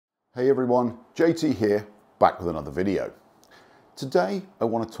Hey everyone, JT here, back with another video. Today I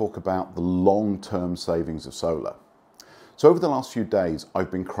want to talk about the long-term savings of solar. So over the last few days I've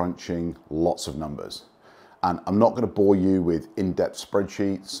been crunching lots of numbers, and I'm not going to bore you with in-depth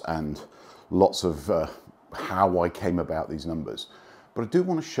spreadsheets and lots of how I came about these numbers, but I do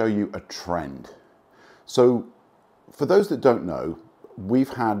want to show you a trend. So for those that don't know, we've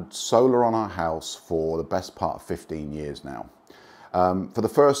had solar on our house for the best part of 15 years now. For the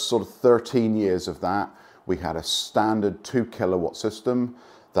first sort of 13 years of that, we had a standard 2 kilowatt system.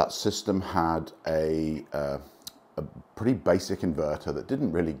 That system had a pretty basic inverter that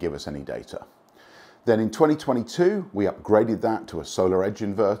didn't really give us any data. Then in 2022, we upgraded that to a Solar Edge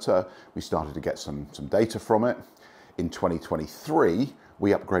inverter. We started to get some data from it. In 2023,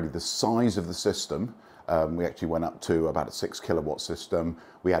 we upgraded the size of the system. We actually went up to about a 6 kilowatt system.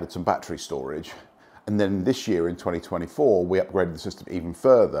 We added some battery storage. And then this year in 2024, we upgraded the system even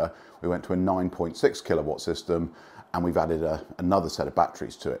further. We went to a 9.6 kilowatt system, and we've added another set of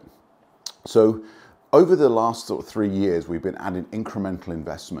batteries to it. So over the last sort of 3 years, we've been adding incremental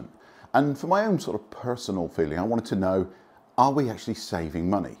investment. And for my own sort of personal feeling, I wanted to know, are we actually saving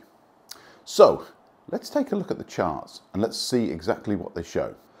money? So let's take a look at the charts and let's see exactly what they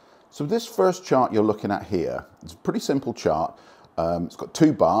show. So this first chart you're looking at here, it's a pretty simple chart. It's got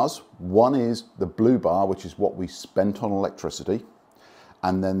two bars. One is the blue bar, which is what we spent on electricity.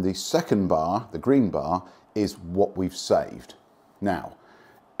 And then the second bar, the green bar, is what we've saved. Now,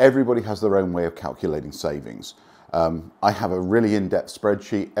 everybody has their own way of calculating savings. I have a really in-depth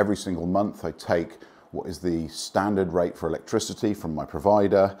spreadsheet. Every single month I take what is the standard rate for electricity from my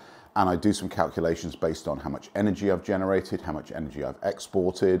provider, and I do some calculations based on how much energy I've generated, how much energy I've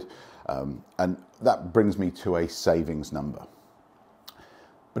exported, and that brings me to a savings number.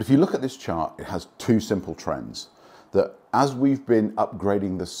 But if you look at this chart, it has two simple trends. That as we've been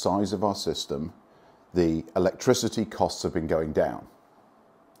upgrading the size of our system, the electricity costs have been going down.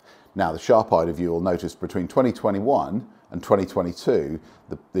 Now, the sharp-eyed of you will notice between 2021 and 2022,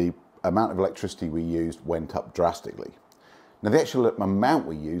 the amount of electricity we used went up drastically. Now, the actual amount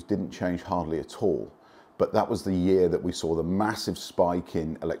we used didn't change hardly at all, but that was the year that we saw the massive spike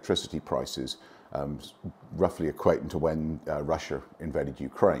in electricity prices, roughly equating to when Russia invaded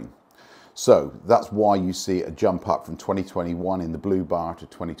Ukraine. So that's why you see a jump up from 2021 in the blue bar to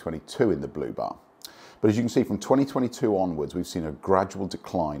 2022 in the blue bar. But as you can see, from 2022 onwards, we've seen a gradual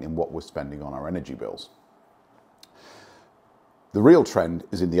decline in what we're spending on our energy bills. The real trend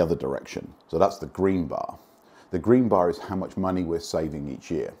is in the other direction. So that's the green bar. The green bar is how much money we're saving each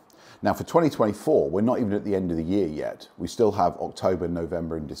year. Now for 2024, we're not even at the end of the year yet. We still have October,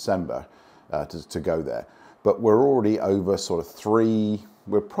 November and December to go there. But we're already over sort of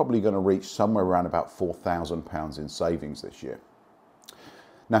we're probably going to reach somewhere around about £4,000 in savings this year.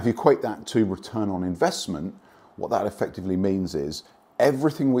 Now, if you equate that to return on investment, what that effectively means is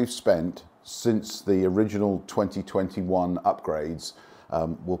everything we've spent since the original 2021 upgrades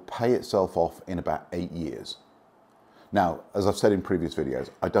will pay itself off in about 8 years. Now, as I've said in previous videos,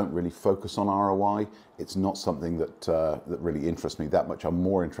 I don't really focus on ROI. It's not something that really interests me that much. I'm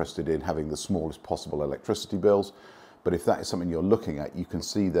more interested in having the smallest possible electricity bills. But if that is something you're looking at, you can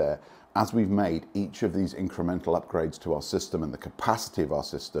see there, as we've made each of these incremental upgrades to our system and the capacity of our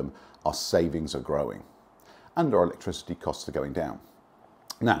system, our savings are growing and our electricity costs are going down.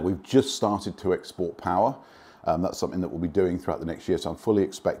 Now, we've just started to export power. That's something that we'll be doing throughout the next year. So I'm fully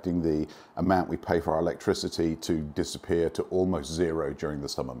expecting the amount we pay for our electricity to disappear to almost zero during the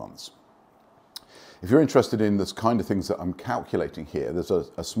summer months. If you're interested in this kind of things that I'm calculating here, there's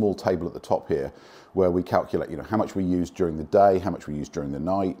a small table at the top here where we calculate, how much we use during the day, how much we use during the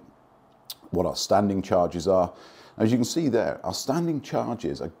night, what our standing charges are. As you can see there, our standing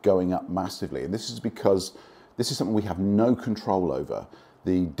charges are going up massively. And this is because this is something we have no control over.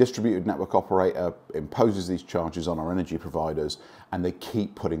 The distributed network operator imposes these charges on our energy providers, and they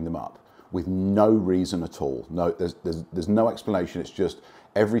keep putting them up with no reason at all. No, there's no explanation. It's just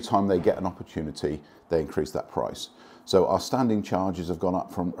every time they get an opportunity, they increase that price. So our standing charges have gone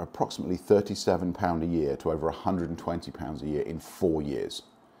up from approximately £37 a year to over £120 a year in 4 years.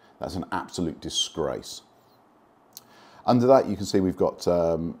 That's an absolute disgrace. Under that, you can see we've got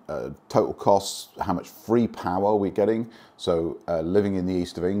total costs, how much free power we're getting. So living in the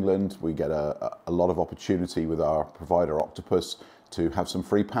east of England, we get a lot of opportunity with our provider Octopus to have some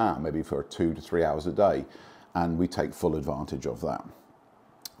free power, maybe for 2 to 3 hours a day. And we take full advantage of that.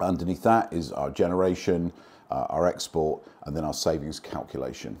 Underneath that is our generation, our export, and then our savings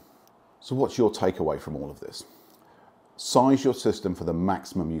calculation. So what's your takeaway from all of this? Size your system for the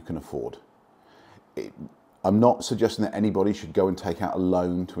maximum you can afford. I'm not suggesting that anybody should go and take out a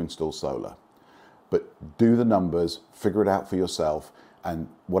loan to install solar, but do the numbers, figure it out for yourself, and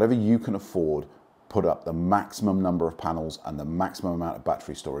whatever you can afford, put up the maximum number of panels and the maximum amount of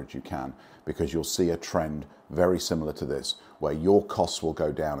battery storage you can, because you'll see a trend very similar to this, where your costs will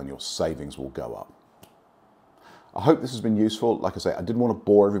go down and your savings will go up. I hope this has been useful. Like I say, I didn't want to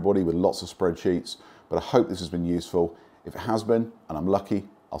bore everybody with lots of spreadsheets, but I hope this has been useful. If it has been, and I'm lucky,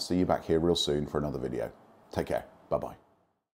 I'll see you back here real soon for another video. Take care. Bye-bye.